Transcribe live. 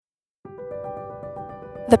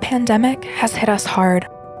The pandemic has hit us hard,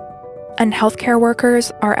 and healthcare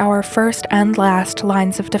workers are our first and last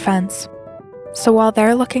lines of defense. So while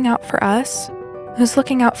they're looking out for us, who's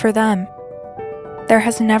looking out for them? There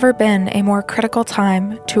has never been a more critical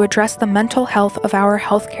time to address the mental health of our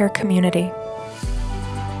healthcare community.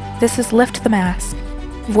 This is Lift the Mask,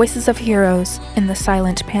 Voices of Heroes in the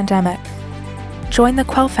Silent Pandemic. Join the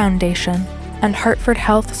Quell Foundation and Hartford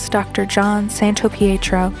Health's Dr. John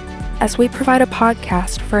Santopietro as we provide a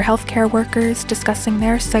podcast for healthcare workers discussing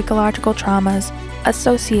their psychological traumas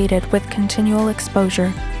associated with continual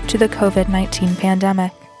exposure to the COVID-19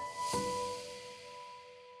 pandemic.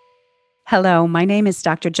 Hello, my name is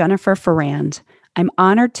Dr. Jennifer Ferrand. I'm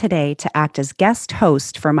honored today to act as guest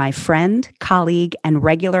host for my friend, colleague, and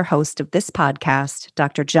regular host of this podcast,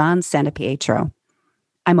 Dr. John Santopietro.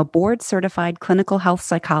 I'm a board-certified clinical health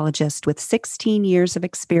psychologist with 16 years of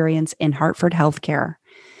experience in Hartford Healthcare.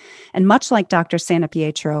 And much like Dr.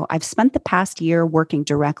 Santopietro, I've spent the past year working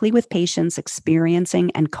directly with patients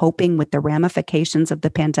experiencing and coping with the ramifications of the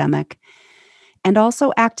pandemic, and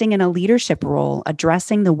also acting in a leadership role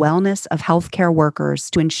addressing the wellness of healthcare workers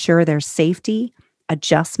to ensure their safety,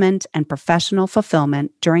 adjustment, and professional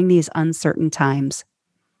fulfillment during these uncertain times.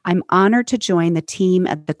 I'm honored to join the team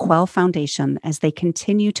at the Quell Foundation as they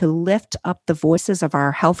continue to lift up the voices of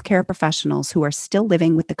our healthcare professionals who are still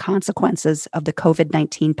living with the consequences of the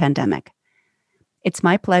COVID-19 pandemic. It's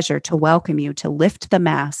my pleasure to welcome you to Lift the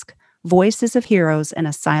Mask, Voices of Heroes in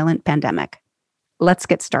a Silent Pandemic. Let's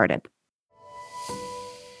get started.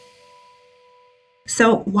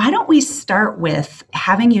 So why don't we start with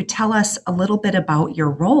having you tell us a little bit about your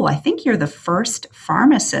role? I think you're the first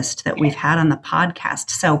pharmacist that we've had on the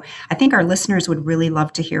podcast. So I think our listeners would really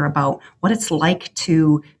love to hear about what it's like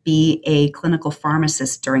to be a clinical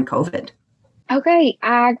pharmacist during COVID. Okay,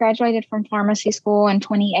 I graduated from pharmacy school in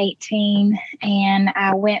 2018, and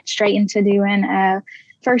I went straight into doing a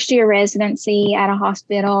first-year residency at a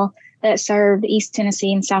hospital that served East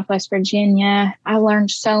Tennessee and Southwest Virginia. I learned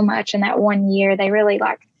so much in that 1 year. They really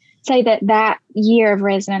say that year of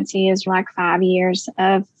residency is like 5 years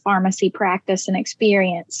of pharmacy practice and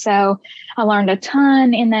experience. So I learned a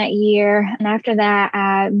ton in that year. And after that,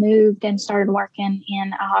 I moved and started working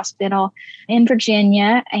in a hospital in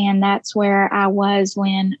Virginia. And that's where I was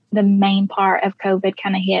when the main part of COVID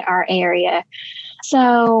kind of hit our area.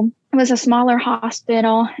 So it was a smaller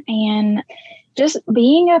hospital, and just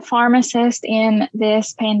being a pharmacist in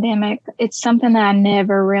this pandemic, it's something that I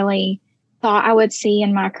never really thought I would see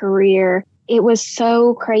in my career. It was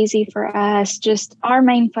so crazy for us. Just our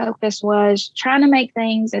main focus was trying to make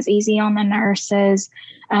things as easy on the nurses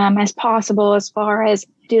as possible, as far as,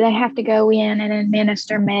 do they have to go in and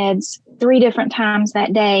administer meds 3 different times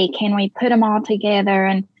that day? Can we put them all together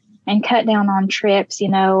and cut down on trips,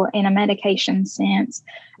 in a medication sense,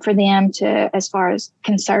 for them to, as far as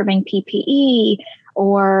conserving PPE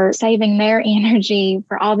or saving their energy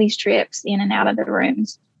for all these trips in and out of the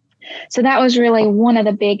rooms. So that was really one of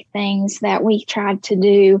the big things that we tried to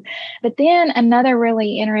do. But then another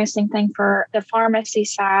really interesting thing for the pharmacy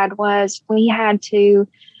side was we had to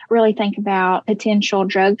really think about potential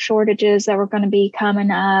drug shortages that were going to be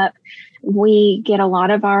coming up. We get a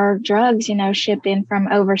lot of our drugs, shipped in from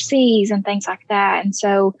overseas and things like that. And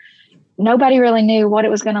so nobody really knew what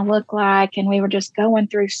it was going to look like. And we were just going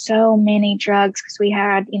through so many drugs because we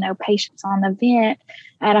had, patients on the vent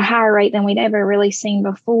at a higher rate than we'd ever really seen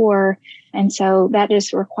before. And so that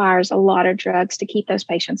just requires a lot of drugs to keep those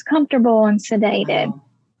patients comfortable and sedated. Wow.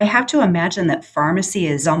 I have to imagine that pharmacy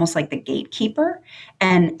is almost like the gatekeeper.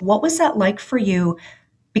 And what was that like for you?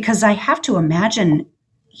 Because I have to imagine,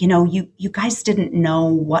 you guys didn't know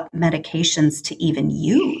what medications to even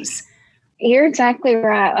use. You're exactly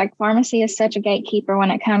right. Pharmacy is such a gatekeeper when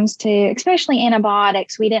it comes to, especially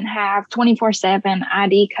antibiotics. We didn't have 24/7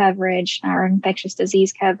 ID coverage or infectious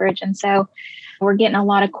disease coverage. And so we're getting a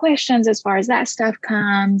lot of questions as far as that stuff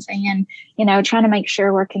comes, and, trying to make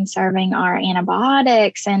sure we're conserving our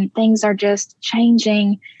antibiotics, and things are just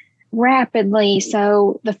changing rapidly.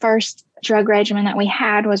 So the first drug regimen that we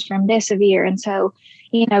had was remdesivir. And so,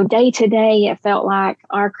 day to day, it felt like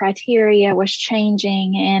our criteria was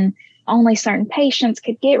changing, and only certain patients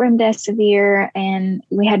could get remdesivir, and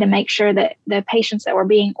we had to make sure that the patients that were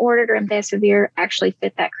being ordered remdesivir actually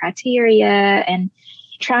fit that criteria, and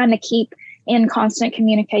trying to keep in constant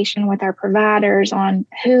communication with our providers on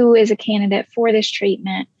who is a candidate for this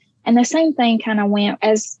treatment. And the same thing kind of went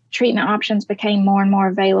as treatment options became more and more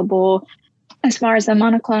available, as far as the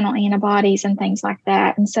monoclonal antibodies and things like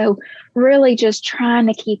that. And so really just trying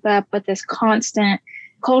to keep up with this constant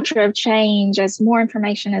culture of change as more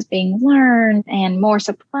information is being learned and more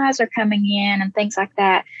supplies are coming in and things like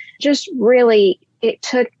that. Just really, it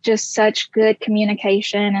took just such good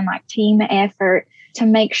communication and like team effort to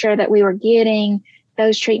make sure that we were getting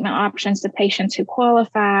those treatment options to patients who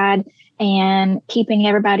qualified and keeping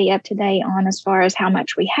everybody up to date on as far as how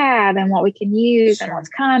much we have and what we can use and what's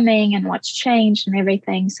coming and what's changed and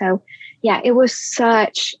everything. So yeah, it was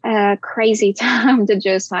such a crazy time to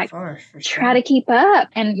just like try to keep up.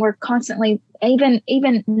 And we're constantly,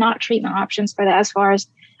 even not treatment options for that, as far as,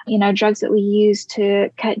 drugs that we use to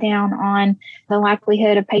cut down on the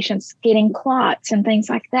likelihood of patients getting clots and things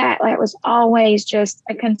like that. That was always just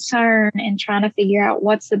a concern in trying to figure out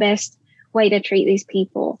what's the best way to treat these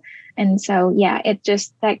people. And so, yeah,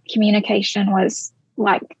 that communication was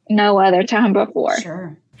like no other time before.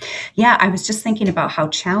 Sure. Yeah, I was just thinking about how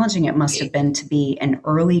challenging it must have been to be an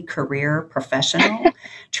early career professional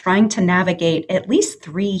trying to navigate at least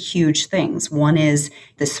three huge things. One is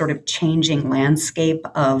this sort of changing landscape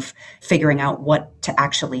of figuring out what to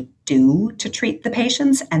actually do to treat the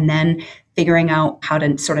patients, and then figuring out how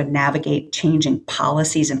to sort of navigate changing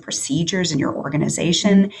policies and procedures in your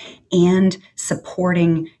organization, and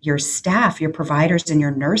supporting your staff, your providers, and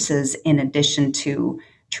your nurses in addition to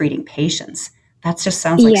treating patients. That just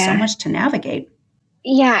sounds like so much to navigate.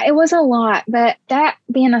 Yeah, it was a lot. But that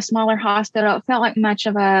being a smaller hospital, it felt like much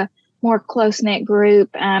of a more close-knit group.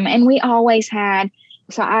 And we always had,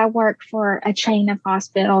 so I work for a chain of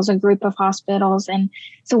hospitals, a group of hospitals. And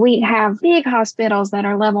so we have big hospitals that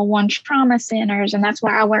are level 1 trauma centers, and that's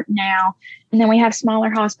where I work now. And then we have smaller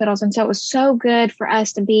hospitals. And so it was so good for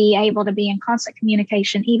us to be able to be in constant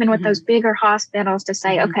communication, even with those bigger hospitals, to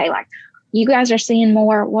say, okay, like, you guys are seeing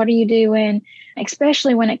more. What are you doing?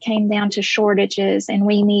 Especially when it came down to shortages and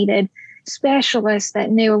we needed specialists that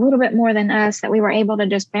knew a little bit more than us that we were able to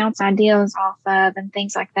just bounce ideas off of and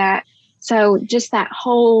things like that. So just that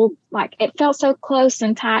whole, like, it felt so close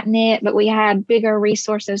and tight knit, but we had bigger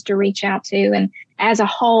resources to reach out to. And as a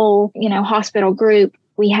whole, hospital group,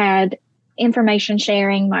 we had information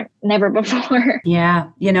sharing like never before. Yeah.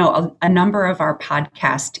 A number of our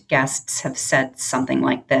podcast guests have said something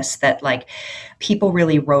like this, that like people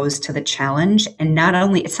really rose to the challenge. And not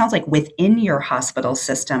only, it sounds like within your hospital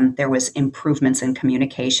system, there was improvements in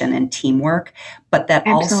communication and teamwork, but that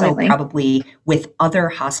also probably with other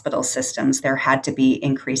hospital systems, there had to be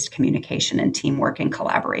increased communication and teamwork and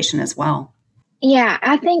collaboration as well. Yeah,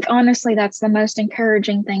 I think honestly, that's the most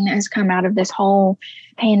encouraging thing that has come out of this whole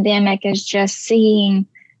pandemic, is just seeing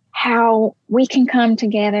how we can come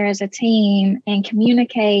together as a team and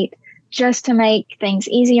communicate just to make things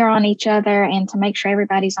easier on each other and to make sure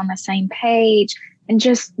everybody's on the same page, and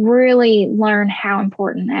just really learn how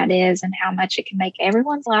important that is and how much it can make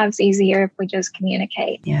everyone's lives easier if we just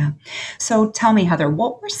communicate. Yeah. So tell me, Heather,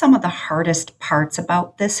 what were some of the hardest parts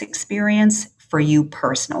about this experience for you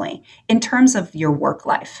personally, in terms of your work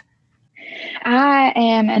life? I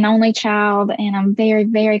am an only child, and I'm very,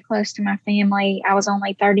 very close to my family. I was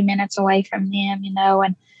only 30 minutes away from them,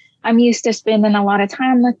 and I'm used to spending a lot of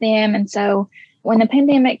time with them. And so when the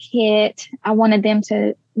pandemic hit, I wanted them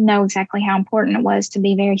to know exactly how important it was to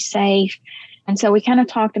be very safe. And so we kind of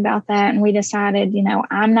talked about that, and we decided,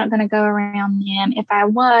 I'm not going to go around them. If I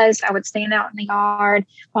was, I would stand out in the yard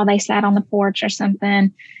while they sat on the porch or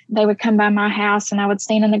something. They would come by my house and I would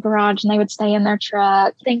stand in the garage and they would stay in their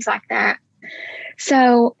truck, things like that.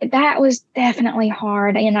 So that was definitely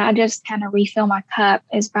hard. And I just kind of refill my cup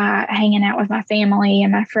is by hanging out with my family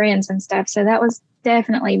and my friends and stuff. So that was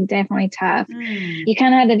definitely tough. You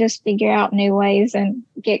kind of had to just figure out new ways and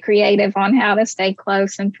get creative on how to stay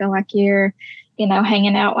close and feel like you're,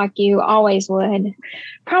 hanging out like you always would.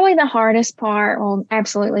 Probably the hardest part, well,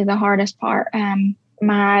 absolutely the hardest part.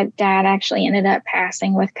 My dad actually ended up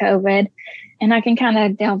passing with COVID, and I can kind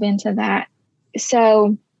of delve into that.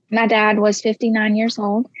 So my dad was 59 years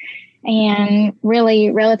old and really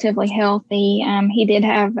relatively healthy. He did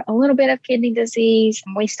have a little bit of kidney disease,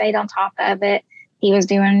 and we stayed on top of it. He was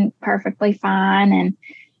doing perfectly fine. And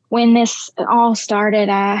when this all started,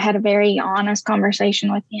 I had a very honest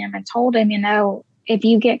conversation with him and told him, if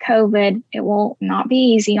you get COVID, it will not be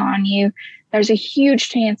easy on you. There's a huge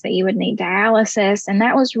chance that you would need dialysis. And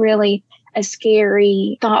that was really a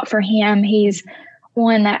scary thought for him. He's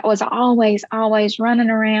one that was always running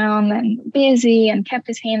around and busy and kept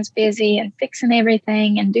his hands busy and fixing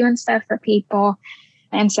everything and doing stuff for people.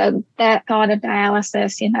 And so that thought of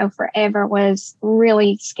dialysis, forever was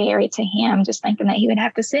really scary to him, just thinking that he would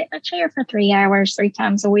have to sit in a chair for 3 hours, 3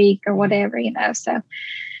 times a week or whatever,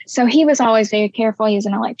 So he was always very careful. He was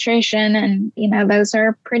an electrician, and, those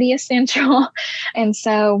are pretty essential. And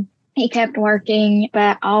so He kept working,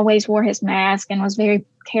 but always wore his mask and was very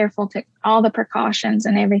careful, took all the precautions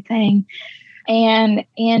and everything. And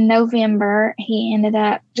in November, he ended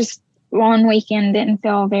up just one weekend, didn't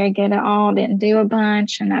feel very good at all, didn't do a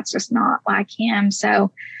bunch, and that's just not like him.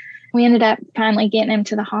 So we ended up finally getting him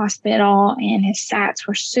to the hospital, and his sats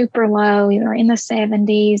were super low. We were in the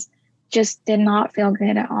 70s, just did not feel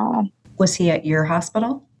good at all. Was he at your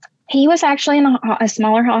hospital? He was actually in a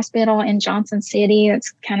smaller hospital in Johnson City.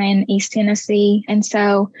 It's kind of in East Tennessee. And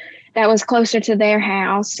so that was closer to their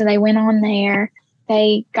house. So they went on there.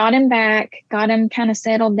 They got him back, got him kind of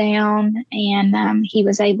settled down, and he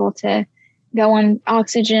was able to go on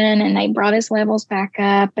oxygen, and they brought his levels back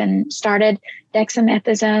up and started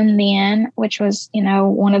dexamethasone then, which was,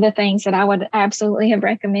 one of the things that I would absolutely have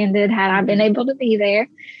recommended had I been able to be there.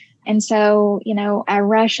 And so, I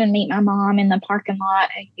rush and meet my mom in the parking lot.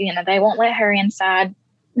 They won't let her inside.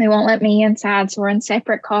 They won't let me inside. So we're in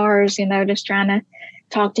separate cars, just trying to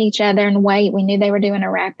talk to each other and wait. We knew they were doing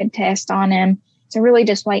a rapid test on him. So really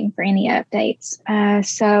just waiting for any updates.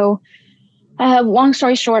 Long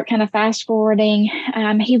story short, kind of fast forwarding,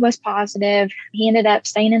 he was positive. He ended up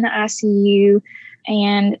staying in the ICU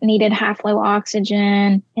and needed high flow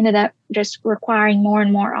oxygen, ended up just requiring more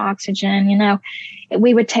and more oxygen.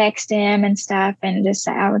 We would text him and stuff, and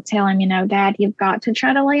I would tell him, Dad, you've got to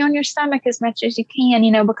try to lay on your stomach as much as you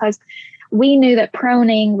can, because we knew that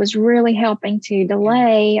proning was really helping to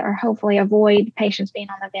delay or hopefully avoid patients being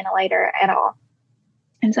on the ventilator at all.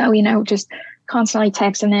 And so, just constantly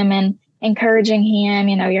texting him and encouraging him,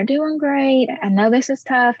 you're doing great. I know this is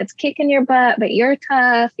tough. It's kicking your butt, but you're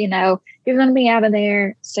tough. You're going to be out of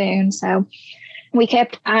there soon. So we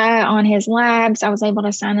kept eye on his labs. I was able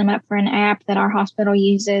to sign him up for an app that our hospital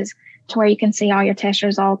uses to where you can see all your test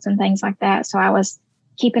results and things like that. So I was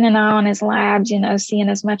keeping an eye on his labs, seeing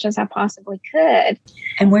as much as I possibly could.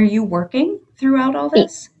 And were you working throughout all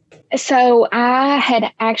this? So I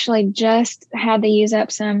had actually just had to use up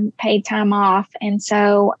some paid time off. And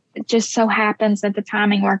so it just so happens that the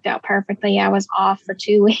timing worked out perfectly. I was off for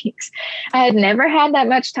 2 weeks. I had never had that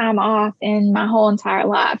much time off in my whole entire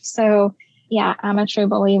life. So yeah, I'm a true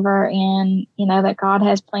believer in, that God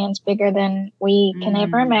has plans bigger than we can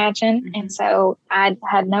ever imagine. Mm-hmm. And so I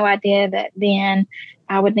had no idea that then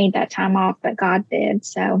I would need that time off, but God did.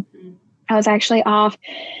 So I was actually off,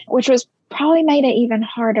 which was probably made it even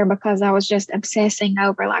harder because I was just obsessing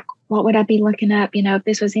over what would I be looking up? If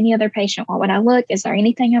this was any other patient, what would I look? Is there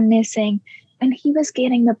anything I'm missing? And he was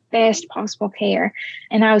getting the best possible care.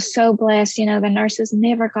 And I was so blessed, the nurses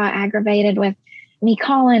never got aggravated with me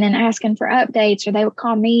calling and asking for updates, or they would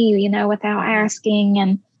call me, without asking.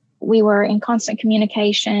 And we were in constant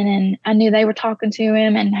communication, and I knew they were talking to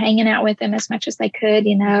him and hanging out with him as much as they could,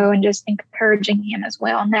 and just encouraging him as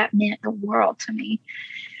well. And that meant the world to me.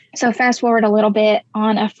 So fast forward a little bit,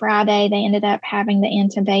 on a Friday, they ended up having to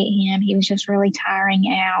intubate him. He was just really tiring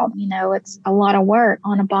out. It's a lot of work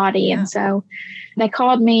on a body. Yeah. And so they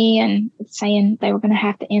called me and saying they were going to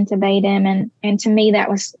have to intubate him. And to me, that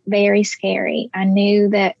was very scary. I knew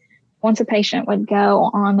that once a patient would go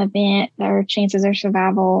on the vent, their chances of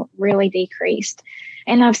survival really decreased.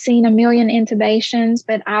 And I've seen a million intubations,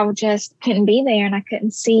 but I just couldn't be there, and I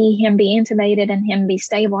couldn't see him be intubated and him be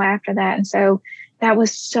stable after that. And so that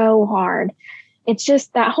was so hard. It's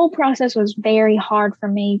just that whole process was very hard for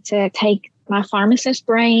me to take my pharmacist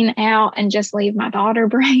brain out and just leave my daughter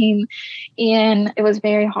brain in. It was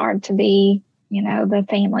very hard to be, the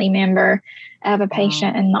family member of a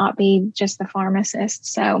patient and not be just the pharmacist.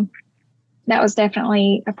 So that was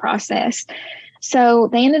definitely a process. So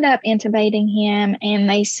they ended up intubating him, and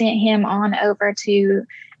they sent him on over to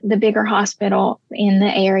the bigger hospital in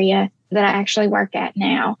the area that I actually work at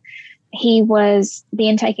now. He was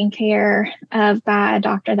being taken care of by a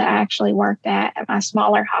doctor that I actually worked at my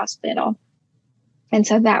smaller hospital. And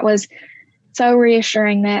so that was so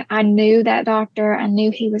reassuring that I knew that doctor. I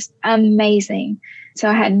knew he was amazing. So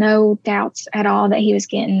I had no doubts at all that he was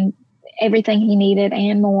getting everything he needed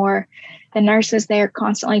and more. The nurses there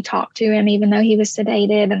constantly talked to him, even though he was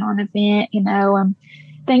sedated and on a vent,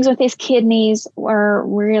 things with his kidneys were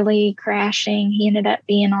really crashing. He ended up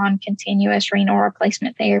being on continuous renal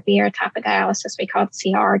replacement therapy, or a type of dialysis we called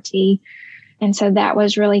CRT. And so that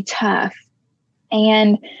was really tough.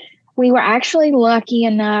 And we were actually lucky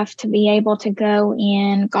enough to be able to go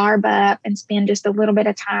in, garb up, and spend just a little bit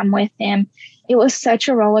of time with him. It was such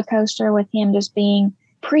a roller coaster with him just being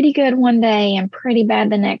pretty good one day and pretty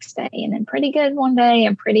bad the next day, and then pretty good one day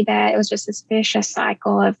and pretty bad. It was just this vicious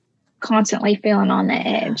cycle of constantly feeling on the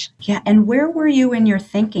edge. Yeah. And where were you in your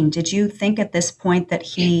thinking? Did you think at this point that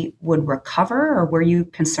he would recover, or were you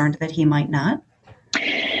concerned that he might not?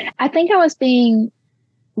 I think I was being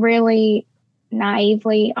really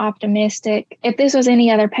naively optimistic. If this was any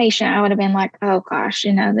other patient, I would have been like, oh gosh,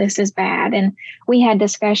 this is bad. And we had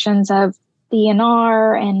discussions of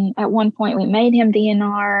DNR. And at one point we made him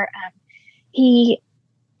DNR. He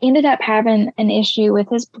ended up having an issue with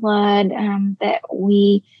his blood that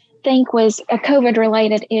we think was a COVID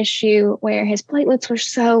related issue where his platelets were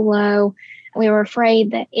so low. We were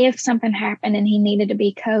afraid that if something happened and he needed to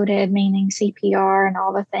be coded, meaning CPR and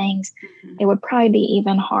all the things, it would probably be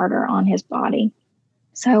even harder on his body.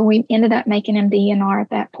 So we ended up making him DNR at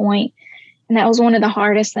that point. And that was one of the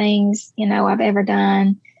hardest things, I've ever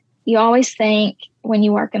done. You always think when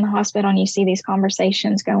you work in the hospital and you see these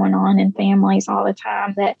conversations going on in families all the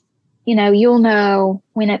time that, you'll know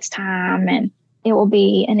when it's time and it will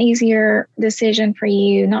be an easier decision for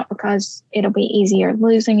you, not because it'll be easier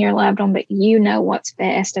losing your loved one, but what's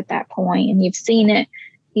best at that point. And you've seen it.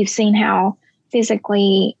 You've seen how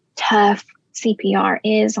physically tough CPR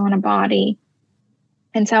is on a body.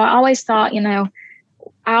 And so I always thought,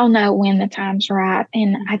 I'll know when the time's right.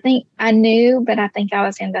 And I think I knew, but I think I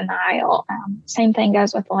was in denial. Same thing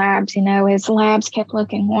goes with labs. His labs kept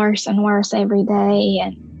looking worse and worse every day.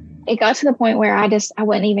 And it got to the point where I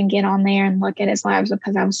wouldn't even get on there and look at his labs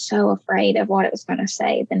because I was so afraid of what it was going to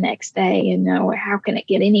say the next day. How can it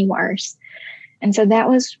get any worse? And so that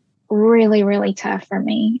was really, really tough for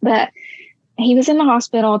me. But he was in the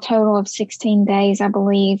hospital a total of 16 days, I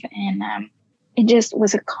believe. And it just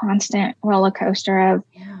was a constant roller coaster of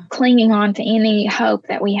clinging on to any hope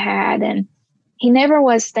that we had. And he never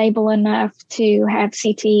was stable enough to have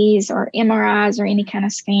CTs or MRIs or any kind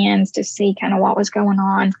of scans to see kind of what was going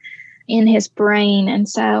on in his brain. And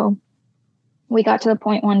so we got to the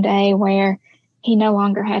point one day where he no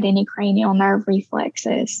longer had any cranial nerve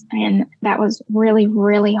reflexes. And that was really,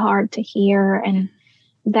 really hard to hear. And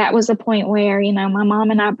that was a point where, my mom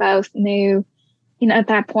and I both knew, at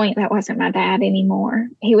that point, that wasn't my dad anymore.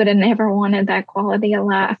 He would have never wanted that quality of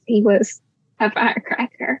life. He was a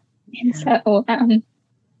firecracker. And so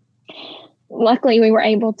luckily we were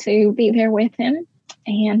able to be there with him,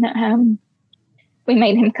 and we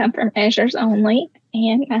made him come for measures only,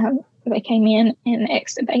 and they came in and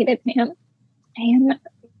extubated him, and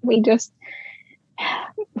we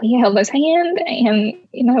held his hand and,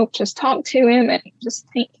 just talked to him and just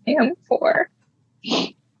thanked him for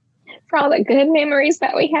all the good memories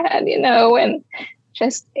that we had, and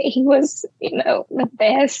just, he was, the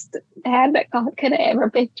best dad that God could have ever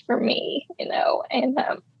picked for me, and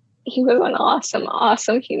he was an awesome,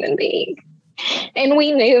 awesome human being. And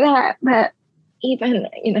we knew that, but even,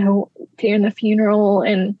 during the funeral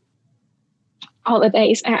and all the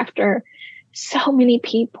days after, so many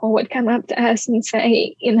people would come up to us and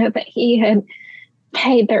say, that he had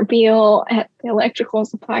paid their bill at the electrical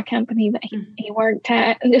supply company that he worked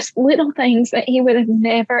at, and just little things that he would have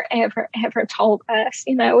never, ever, ever told us.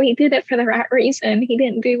 He did it for the right reason. He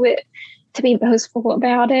didn't do it to be boastful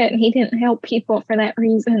about it, and he didn't help people for that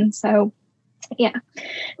reason. So, yeah,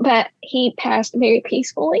 but he passed very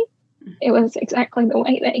peacefully. It was exactly the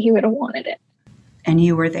way that he would have wanted it. And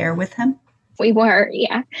you were there with him? We were,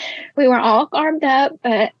 yeah. We were all garbed up,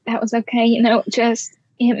 but that was okay.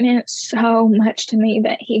 It meant so much to me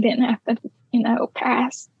that he didn't have to,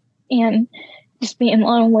 pass. And just being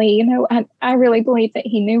lonely, I really believe that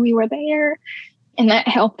he knew we were there. And that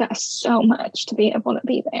helped us so much to be able to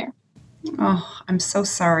be there. Oh, I'm so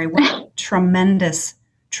sorry. What a tremendous,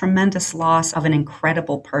 tremendous loss of an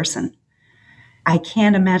incredible person. I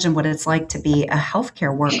can't imagine what it's like to be a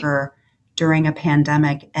healthcare worker during a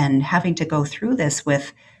pandemic and having to go through this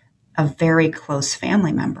with a very close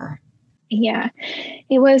family member. Yeah,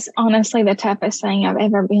 it was honestly the toughest thing I've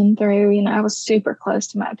ever been through. I was super close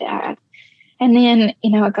to my dad. And then,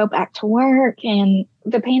 I go back to work, and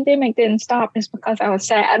the pandemic didn't stop just because I was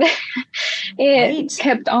sad. It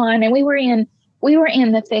kept on, and we were in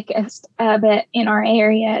the thickest of it in our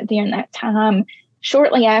area during that time.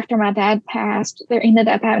 Shortly after my dad passed, there ended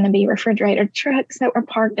up having to be refrigerated trucks that were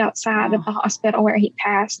parked outside of the hospital where he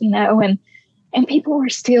passed, and people were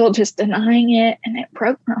still just denying it. And it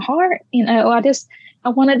broke my heart. I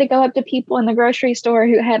wanted to go up to people in the grocery store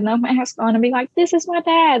who had no mask on and be like, this is my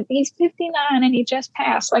dad. He's 59 and he just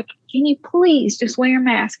passed. Like, can you please just wear a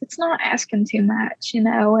mask? It's not asking too much,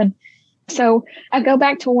 And so I go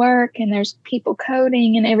back to work, and there's people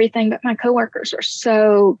coding and everything, but my coworkers are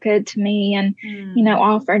so good to me and,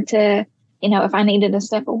 offered to, if I needed to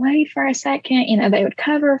step away for a second, they would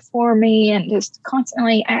cover for me, and just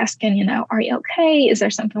constantly asking, are you okay? Is there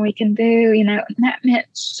something we can do? And that meant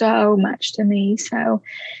so much to me. So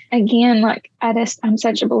again, I'm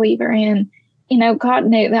such a believer in God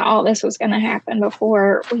knew that all this was going to happen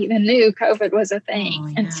before we even knew COVID was a thing. Oh,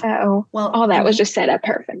 yeah. And so all that was just set up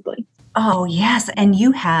perfectly. Oh, yes. And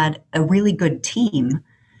you had a really good team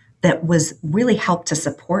that was really helped to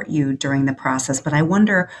support you during the process. But I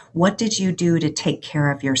wonder, what did you do to take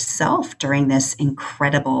care of yourself during this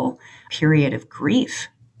incredible period of grief?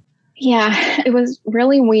 Yeah, it was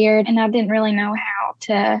really weird. And I didn't really know how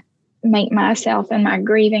to make myself and my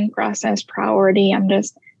grieving process priority. I'm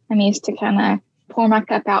used to kind of pour my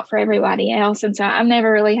cup out for everybody else. And so I've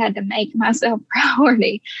never really had to make myself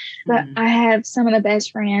priority. But I have some of the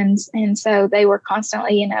best friends. And so they were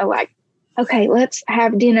constantly, like, okay, let's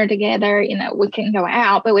have dinner together. We can go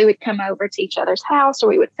out, but we would come over to each other's house or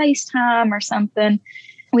we would FaceTime or something.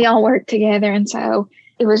 We all worked together. And so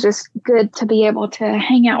it was just good to be able to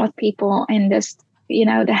hang out with people and just,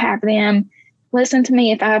 to have them listen to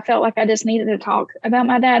me. If I felt like I just needed to talk about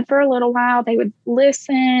my dad for a little while, they would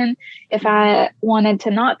listen. If I wanted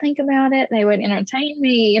to not think about it, they would entertain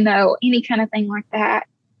me, any kind of thing like that.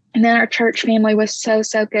 And then our church family was so,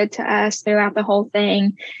 so good to us throughout the whole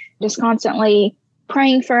thing, just constantly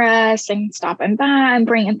praying for us and stopping by and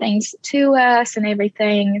bringing things to us and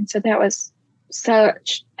everything. And so that was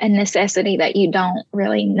such a necessity that you don't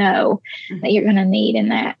really know that you're going to need in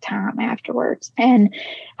that time afterwards. And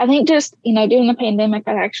I think just, during the pandemic,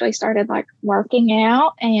 I actually started like working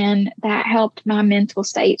out, and that helped my mental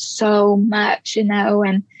state so much, and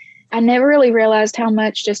I never really realized how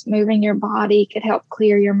much just moving your body could help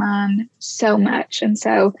clear your mind so much. And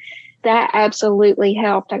so that absolutely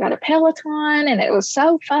helped. I got a Peloton, and it was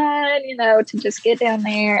so fun, to just get down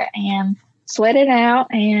there and sweat it out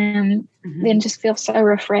and then just feel so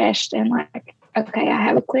refreshed and like, okay, I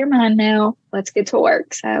have a clear mind now. Let's get to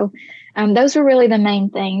work. So those were really the main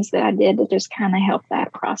things that I did to just kind of help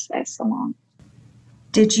that process along.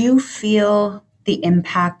 Did you feel the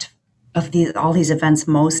impact of all these events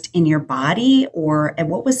most in your body, and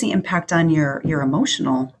what was the impact on your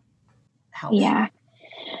emotional health? Yeah,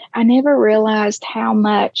 I never realized how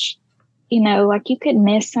much, like you could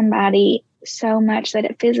miss somebody so much that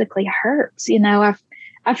it physically hurts.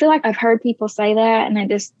 I feel like I've heard people say that, and it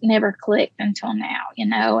just never clicked until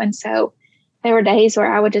now, and so there were days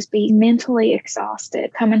where I would just be mentally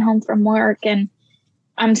exhausted coming home from work, and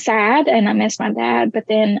I'm sad and I miss my dad, but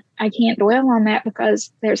then I can't dwell on that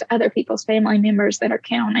because there's other people's family members that are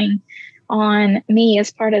counting on me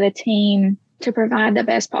as part of the team to provide the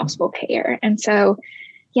best possible care. And so,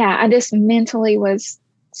 yeah, I just mentally was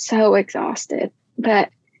so exhausted, but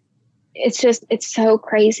it's so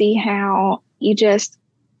crazy how you just,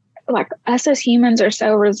 like, us as humans are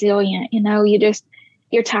so resilient,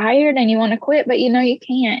 you're tired and you want to quit, but you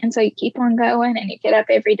can't. And so you keep on going and you get up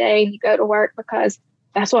every day and you go to work because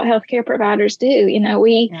that's what healthcare providers do.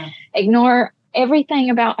 We ignore everything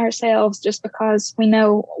about ourselves just because we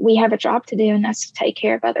know we have a job to do, and that's to take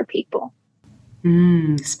care of other people.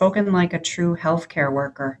 Spoken like a true healthcare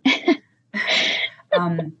worker.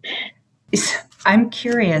 I'm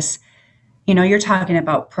curious, you're talking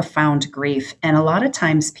about profound grief, and a lot of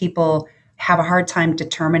times people have a hard time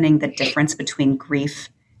determining the difference between grief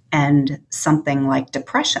and something like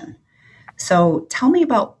depression. So tell me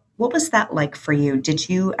about, what was that like for you? Did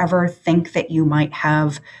you ever think that you might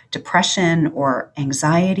have depression or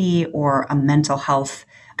anxiety or a mental health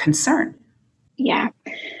concern? Yeah.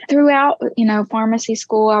 Throughout, pharmacy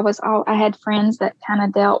school, I had friends that kind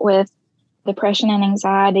of dealt with depression and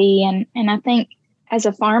anxiety. And I think as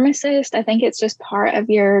a pharmacist, I think it's just part of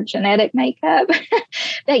your genetic makeup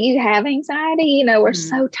that you have anxiety. We're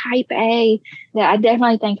so type A that I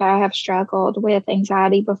definitely think I have struggled with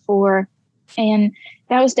anxiety before. And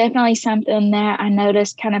that was definitely something that I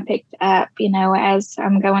noticed kind of picked up, as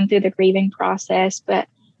I'm going through the grieving process. But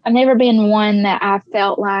I've never been one that I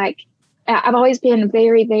felt like, I've always been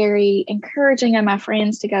very, very encouraging of my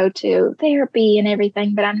friends to go to therapy and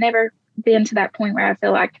everything, but I've never been to that point where I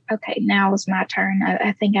feel like, okay, now is my turn.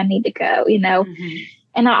 I think I need to go,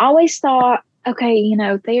 And I always thought, okay,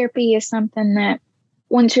 therapy is something that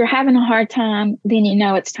once you're having a hard time, then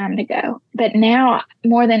it's time to go. But now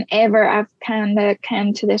more than ever, I've kind of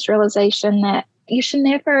come to this realization that you should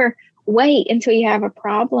never wait until you have a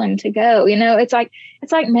problem to go. It's like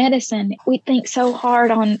medicine. We think so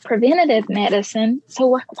hard on preventative medicine. So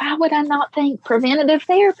why would I not think preventative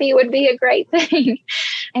therapy would be a great thing?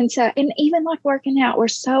 And even like working out, we're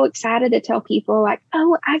so excited to tell people like,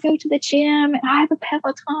 oh, I go to the gym and I have a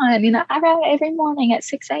Peloton, I go every morning at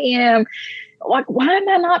 6 a.m. Like, why am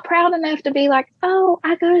I not proud enough to be like, oh,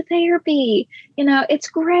 I go to therapy? It's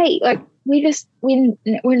great. Like, we're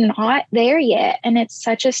not there yet. And it's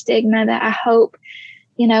such a stigma that I hope,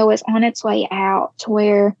 is on its way out to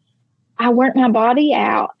where I work my body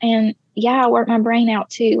out, and yeah, I work my brain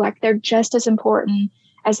out too. Like, they're just as important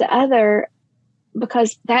as the other,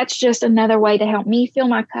 because that's just another way to help me fill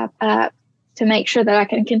my cup up to make sure that I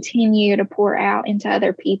can continue to pour out into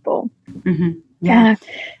other people. Mm-hmm. Yeah.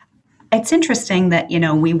 It's interesting that,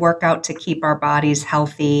 we work out to keep our bodies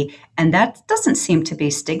healthy, and that doesn't seem to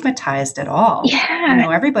be stigmatized at all. Yeah.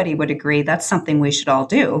 Everybody would agree that's something we should all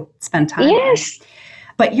do, spend time on. Yes.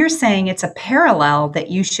 But you're saying it's a parallel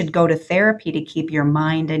that you should go to therapy to keep your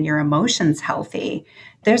mind and your emotions healthy.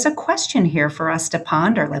 There's a question here for us to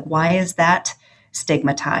ponder, like, why is that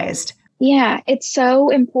stigmatized? Yeah, it's so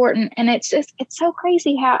important. And it's so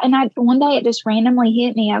crazy how, and one day it just randomly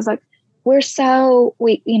hit me. I was like,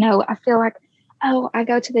 I feel like, oh, I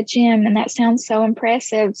go to the gym and that sounds so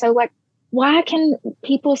impressive. So like, why can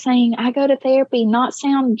people saying I go to therapy not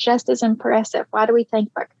sound just as impressive? Why do we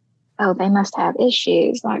think like, oh, they must have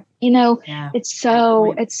issues? Like, it's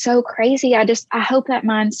so crazy. I hope that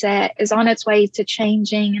mindset is on its way to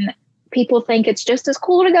changing, and people think it's just as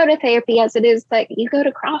cool to go to therapy as it is that you go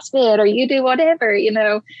to CrossFit or you do whatever,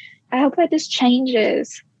 I hope that just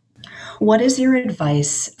changes. What is your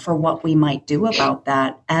advice for what we might do about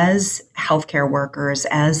that as healthcare workers,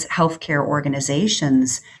 as healthcare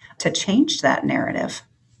organizations, to change that narrative?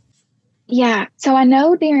 Yeah. So I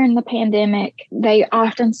know during the pandemic, they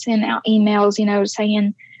often send out emails,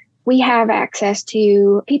 saying we have access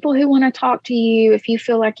to people who want to talk to you if you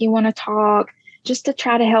feel like you want to talk, just to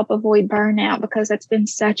try to help avoid burnout, because that's been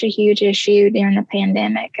such a huge issue during the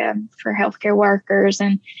pandemic for healthcare workers.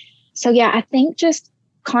 And so, yeah, I think just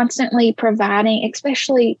constantly providing,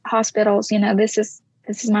 especially hospitals, this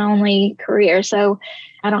is my only career. So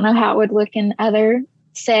I don't know how it would look in other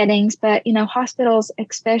settings, but, hospitals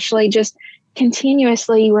especially, just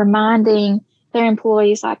continuously reminding their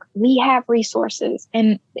employees, like, we have resources,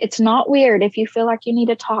 and it's not weird if you feel like you need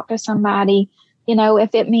to talk to somebody,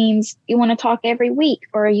 if it means you want to talk every week,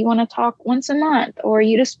 or you want to talk once a month, or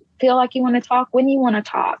you just feel like you want to talk when you want to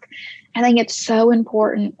talk. I think it's so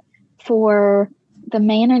important for the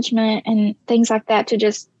management and things like that to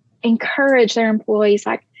just encourage their employees,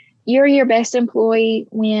 like, you're your best employee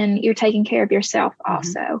when you're taking care of yourself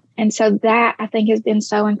also. Mm-hmm. And so that, I think, has been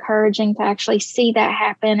so encouraging to actually see that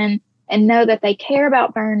happen, and know that they care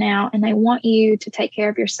about burnout and they want you to take care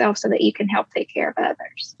of yourself so that you can help take care of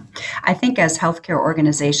others. I think as healthcare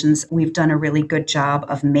organizations, we've done a really good job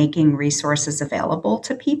of making resources available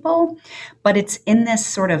to people, but it's in this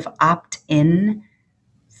sort of opt-in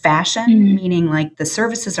fashion, meaning like the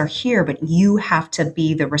services are here, but you have to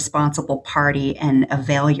be the responsible party and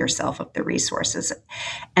avail yourself of the resources.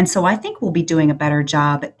 And so I think we'll be doing a better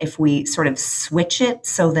job if we sort of switch it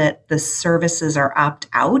so that the services are opt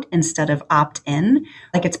out instead of opt in.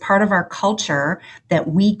 Like, it's part of our culture that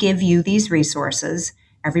we give you these resources.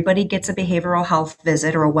 Everybody gets a behavioral health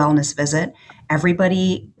visit or a wellness visit.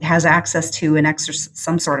 Everybody has access to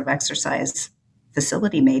some sort of exercise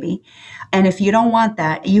facility maybe. And if you don't want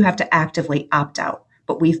that, you have to actively opt out.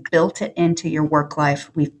 But we've built it into your work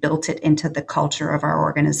life. We've built it into the culture of our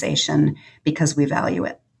organization because we value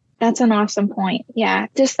it. That's an awesome point. Yeah.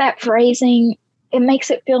 Just that phrasing, it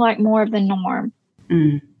makes it feel like more of the norm.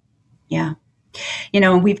 Yeah.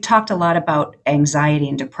 And we've talked a lot about anxiety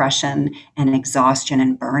and depression and exhaustion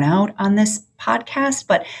and burnout on this podcast,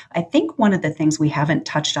 but I think one of the things we haven't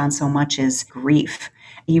touched on so much is grief.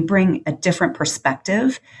 You bring a different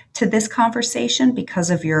perspective to this conversation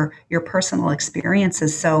because of your personal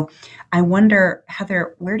experiences. So I wonder,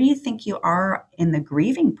 Heather, where do you think you are in the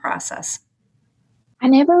grieving process? I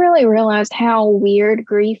never really realized how weird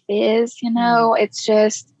grief is. It's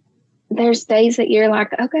just, there's days that you're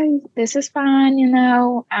like, okay, this is fine.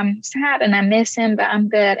 I'm sad and I miss him, but I'm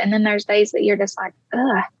good. And then there's days that you're just like,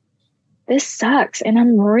 ugh, this sucks. And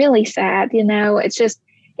I'm really sad. It's just,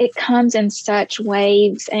 it comes in such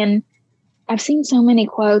waves. And I've seen so many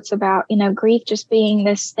quotes about, grief just being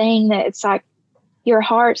this thing that it's like your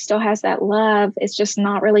heart still has that love. It's just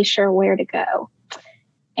not really sure where to go.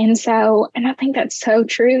 And I think that's so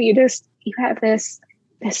true. You have this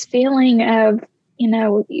feeling of, you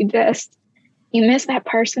miss that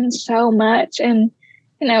person so much. And,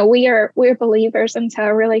 we're believers. And so I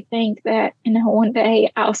really think that, one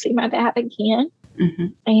day I'll see my dad again,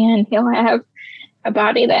 and he'll have a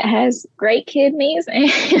body that has great kidneys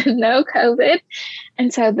and no COVID.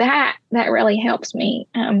 And so that really helps me.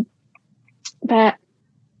 But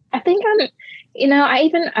I think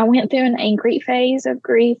I went through an angry phase of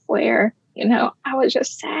grief where, I was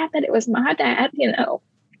just sad that it was my dad.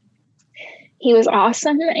 He was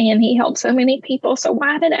awesome and he helped so many people. So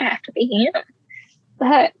why did it have to be him?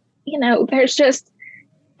 But,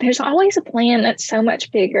 there's always a plan that's so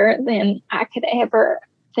much bigger than I could ever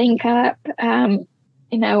think up. And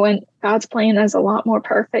God's plan is a lot more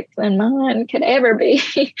perfect than mine could ever be.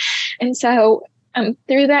 And so I'm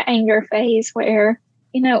through that anger phase where,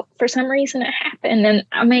 for some reason it happened, and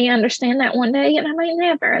I may understand that one day and I may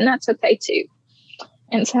never, and that's okay too.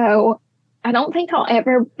 And so I don't think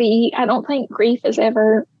grief is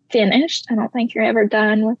ever finished. I don't think you're ever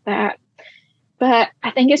done with that. But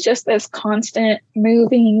I think it's just this constant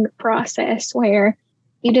moving process where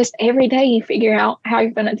you just every day you figure out how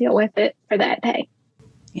you're going to deal with it for that day.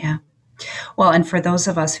 Yeah. Well, and for those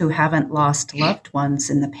of us who haven't lost loved ones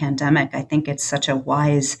in the pandemic, I think it's a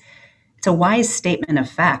wise statement of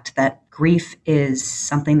fact that grief is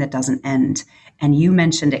something that doesn't end. And you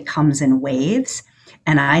mentioned it comes in waves.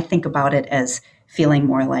 And I think about it as feeling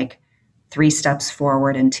more like 3 steps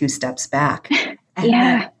forward and 2 steps back.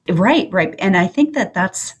 Yeah. Right. And I think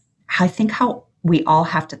that's how we all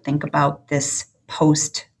have to think about this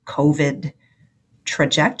post-COVID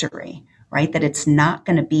trajectory, right? That it's not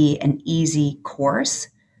going to be an easy course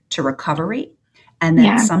to recovery. And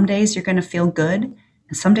then some days you're going to feel good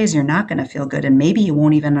and some days you're not going to feel good. And maybe you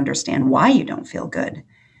won't even understand why you don't feel good.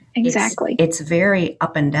 Exactly. It's very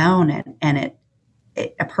up and down, and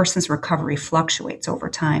a person's recovery fluctuates over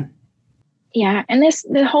time. Yeah. And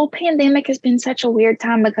the whole pandemic has been such a weird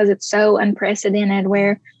time because it's so unprecedented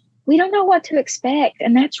where we don't know what to expect.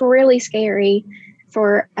 And that's really scary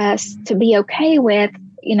for us to be okay with,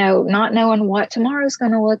 not knowing what tomorrow's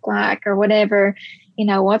going to look like or whatever.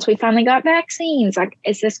 Once we finally got vaccines, like,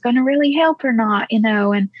 is this going to really help or not?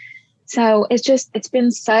 And so it's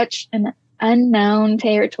been such an unknown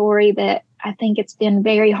territory that I think it's been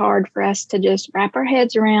very hard for us to just wrap our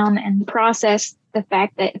heads around and process the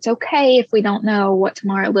fact that it's okay if we don't know what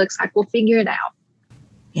tomorrow looks like. We'll figure it out.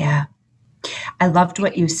 Yeah. I loved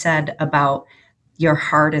what you said about your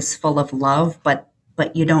heart is full of love, but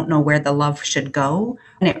you don't know where the love should go.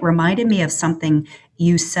 And it reminded me of something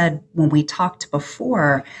you said when we talked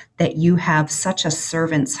before, that you have such a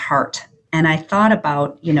servant's heart. And I thought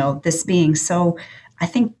about, this being so, I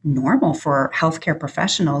think, normal for healthcare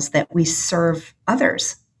professionals that we serve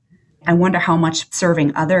others. I wonder how much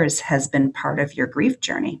serving others has been part of your grief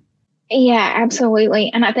journey. Yeah, absolutely.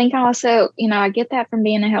 And I think also, I get that from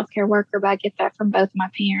being a healthcare worker, but I get that from both my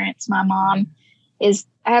parents. My mom is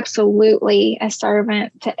absolutely a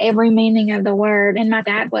servant to every meaning of the word, and my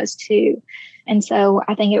dad was too. And so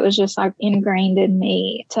I think it was just like ingrained in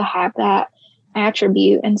me to have that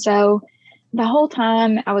attribute. And so the whole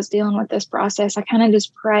time I was dealing with this process, I kind of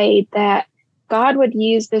just prayed that God would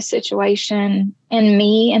use this situation and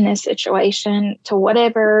me in this situation to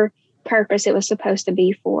whatever purpose it was supposed to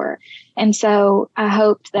be for. And so I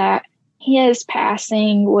hoped that his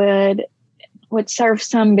passing would serve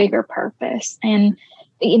some bigger purpose. And,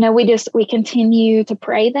 we continue to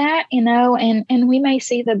pray that, and we may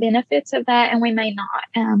see the benefits of that and we may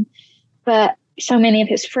not. But so many of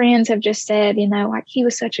his friends have just said, like, he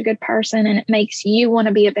was such a good person, and it makes you want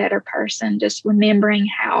to be a better person, just remembering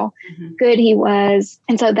how good he was.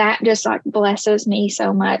 And so that just like blesses me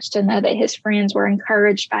so much to know that his friends were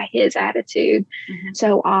encouraged by his attitude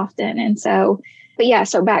so often. And so, but yeah,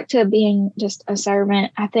 so back to being just a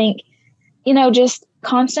servant, I think, just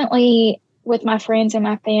constantly with my friends and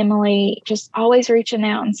my family, just always reaching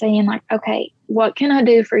out and saying like, okay, what can I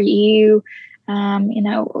do for you?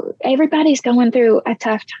 Everybody's going through a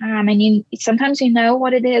tough time, and sometimes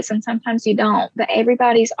what it is and sometimes you don't, but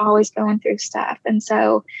everybody's always going through stuff. And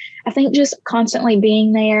so I think just constantly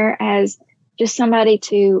being there as just somebody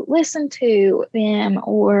to listen to them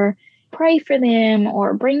or pray for them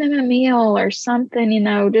or bring them a meal or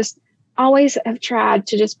something, just always have tried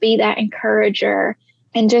to just be that encourager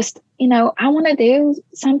and just, I want to do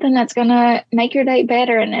something that's going to make your day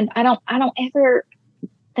better. And I don't ever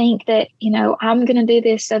think that, I'm going to do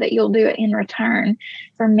this so that you'll do it in return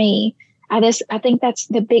for me. I think that's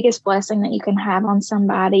the biggest blessing that you can have on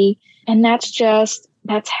somebody. And that's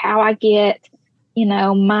how I get,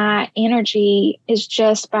 my energy is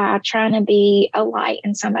just by trying to be a light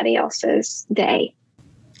in somebody else's day.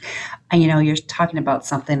 And, you're talking about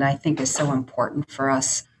something that I think is so important for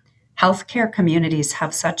us. Healthcare communities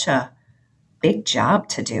have such a big job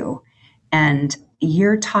to do. And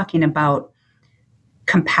you're talking about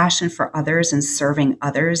compassion for others and serving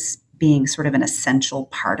others being sort of an essential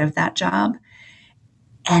part of that job.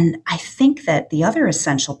 And I think that the other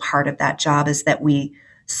essential part of that job is that we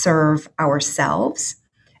serve ourselves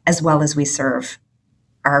as well as we serve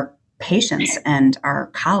our patients and our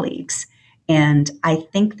colleagues. And I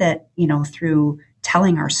think that, through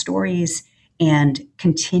telling our stories and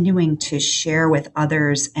continuing to share with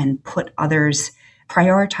others and put others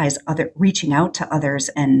prioritize reaching out to others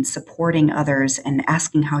and supporting others and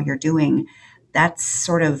asking how you're doing, that's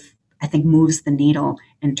sort of, I think, moves the needle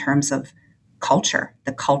in terms of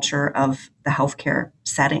the culture of the healthcare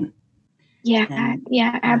setting.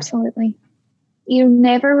 Yeah, absolutely. You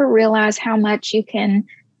never realize how much you can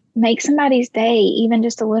make somebody's day even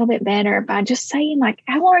just a little bit better by just saying, like,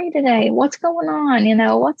 how are you today? What's going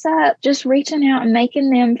on? What's up? Just reaching out and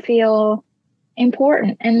making them feel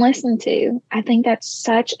important and listened to. I think that's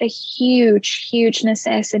such a huge, huge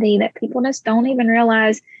necessity that people just don't even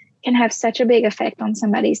realize can have such a big effect on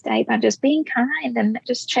somebody's day by just being kind and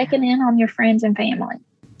just checking in on your friends and family.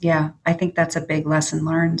 Yeah, I think that's a big lesson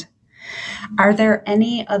learned. Are there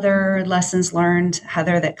any other lessons learned,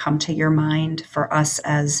 Heather, that come to your mind for us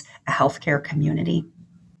as a healthcare community?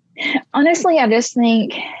 Honestly, I just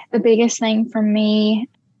think the biggest thing for me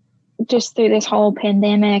just through this whole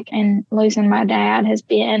pandemic and losing my dad has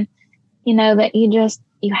been, that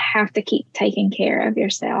you have to keep taking care of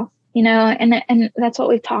yourself, and that's what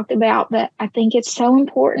we've talked about. But I think it's so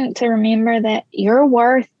important to remember that you're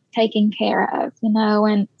worth taken care of,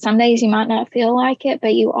 and some days you might not feel like it,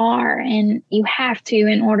 but you are, and you have to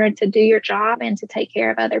in order to do your job and to take care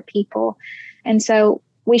of other people. And so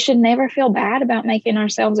we should never feel bad about making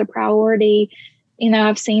ourselves a priority.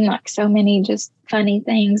 I've seen like so many just funny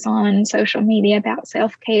things on social media about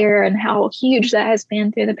self-care and how huge that has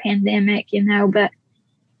been through the pandemic, but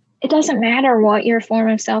it doesn't matter what your form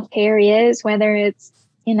of self-care is, whether it's,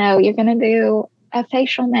 you're going to do a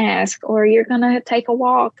facial mask or you're going to take a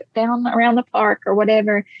walk down around the park or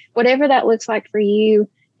whatever that looks like for you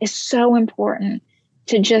is so important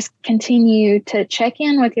to just continue to check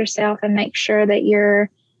in with yourself and make sure that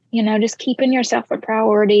you're, just keeping yourself a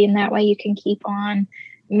priority. And that way you can keep on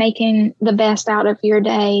making the best out of your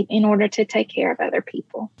day in order to take care of other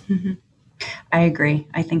people. Mm-hmm. I agree.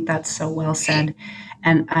 I think that's so well said.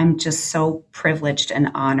 And I'm just so privileged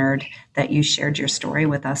and honored that you shared your story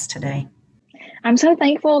with us today. I'm so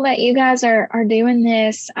thankful that you guys are doing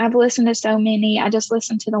this. I've listened to so many. I just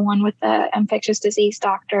listened to the one with the infectious disease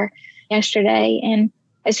doctor yesterday, and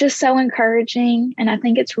it's just so encouraging. And I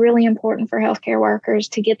think it's really important for healthcare workers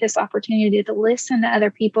to get this opportunity to listen to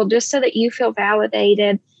other people just so that you feel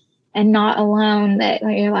validated and not alone, that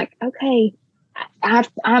you're like, okay,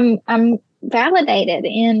 I'm validated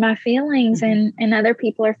in my feelings, and other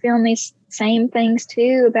people are feeling these same things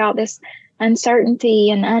too about this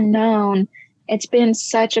uncertainty and unknown. It's been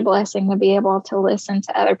such a blessing to be able to listen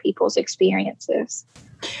to other people's experiences.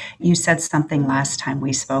 You said something last time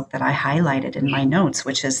we spoke that I highlighted in my notes,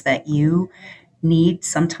 which is that you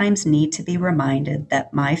sometimes need to be reminded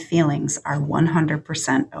that my feelings are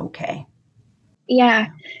 100% okay. Yeah,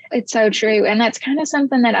 it's so true. And that's kind of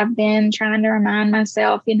something that I've been trying to remind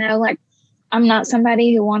myself, like I'm not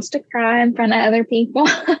somebody who wants to cry in front of other people,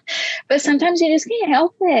 but sometimes you just can't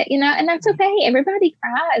help it, and that's okay. Everybody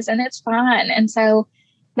cries and it's fine. And so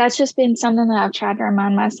that's just been something that I've tried to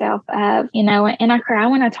remind myself of, and I cry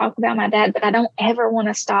when I talk about my dad, but I don't ever want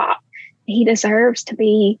to stop. He deserves to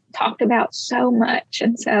be talked about so much.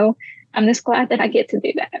 And so I'm just glad that I get to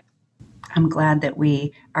do that. I'm glad that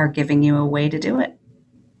we are giving you a way to do it.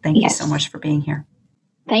 Thank you so much for being here.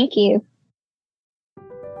 Thank you.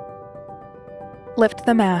 Lift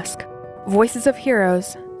the Mask, Voices of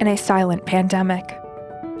Heroes in a Silent Pandemic,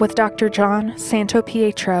 with Dr. John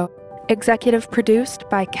Santopietro, executive produced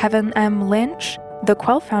by Kevin M. Lynch, the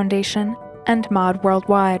Quell Foundation, and Mod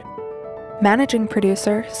Worldwide. Managing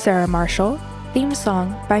producer Sarah Marshall, theme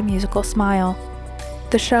song by Musical Smile.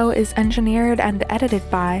 The show is engineered and edited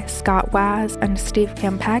by Scott Waz and Steve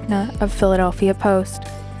Campagna of Philadelphia Post.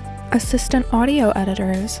 Assistant audio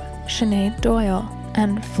editors Sinead Doyle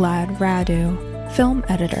and Vlad Radu. Film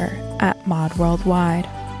editor at Mod Worldwide.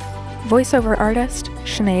 Voiceover artist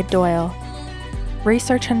Sinead Doyle.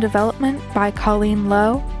 Research and development by Colleen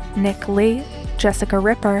Lowe, Nick Lee, Jessica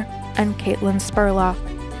Ripper, and Caitlin Spurlock.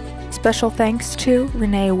 Special thanks to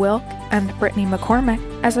Renee Wilk and Brittany McCormick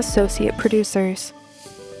as associate producers.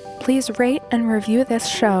 Please rate and review this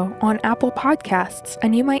show on Apple Podcasts,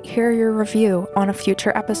 and you might hear your review on a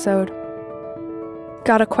future episode.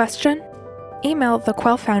 Got a question? Email the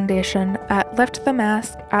Quell Foundation at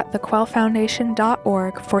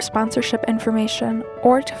liftthemask@thequellfoundation.org for sponsorship information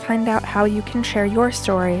or to find out how you can share your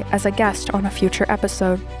story as a guest on a future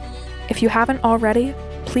episode. If you haven't already,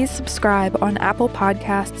 please subscribe on Apple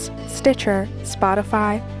Podcasts, Stitcher,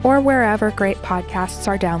 Spotify, or wherever great podcasts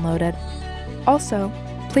are downloaded. Also,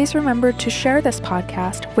 please remember to share this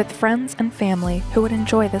podcast with friends and family who would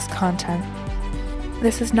enjoy this content.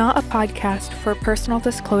 This is not a podcast for personal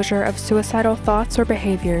disclosure of suicidal thoughts or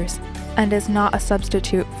behaviors. and is not a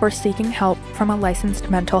substitute for seeking help from a licensed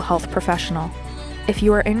mental health professional. If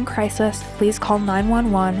you are in crisis, please call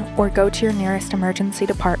 911 or go to your nearest emergency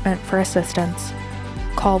department for assistance.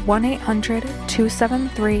 Call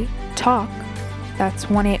 1-800-273-TALK. That's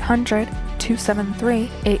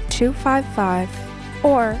 1-800-273-8255,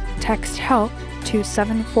 or text HELP to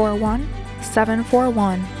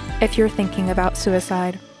 741-741 if you're thinking about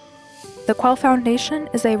suicide. The Quell Foundation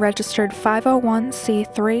is a registered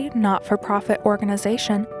 501c3 not-for-profit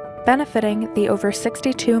organization benefiting the over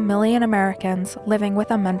 62 million Americans living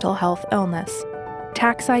with a mental health illness.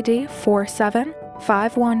 Tax ID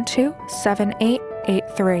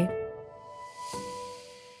 47-512-7883.